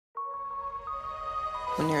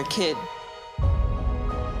When you're a kid,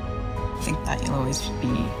 I think that you'll always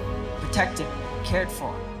be protected, cared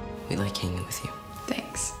for. We like hanging with you.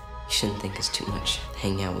 Thanks. You shouldn't think it's too much.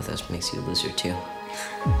 Hanging out with us makes you a loser, too.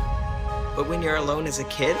 But when you're alone as a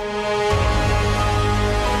kid,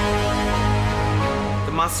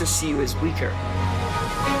 the monsters see you as weaker.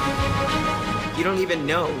 You don't even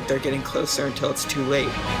know they're getting closer until it's too late.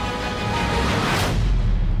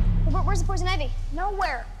 Where's the poison ivy?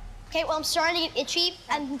 Nowhere. Okay, well, I'm starting to get itchy,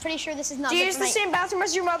 and I'm pretty sure this is not Do you good use for the same bathroom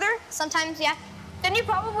as your mother? Sometimes, yeah. Then you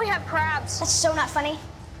probably have crabs. That's so not funny.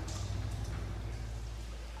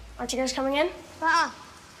 Aren't you guys coming in?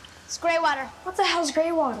 It's gray water. What the hell's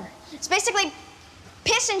gray water? It's basically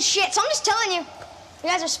piss and shit, so I'm just telling you. You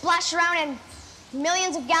guys are splashed around in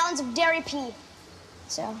millions of gallons of Derry pee.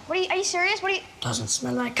 So, are you serious? Doesn't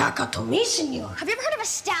smell like caca to me, senor. Have you ever heard of a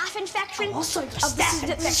staph infection? Also,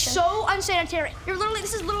 This is so unsanitary.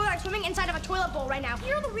 This is literally like swimming inside of a toilet bowl right now.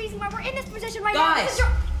 You're the reason why we're in this position right now. Guys!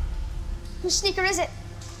 Whose sneaker is it?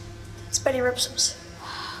 It's Betty Ripsom's.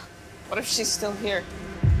 What if she's still here?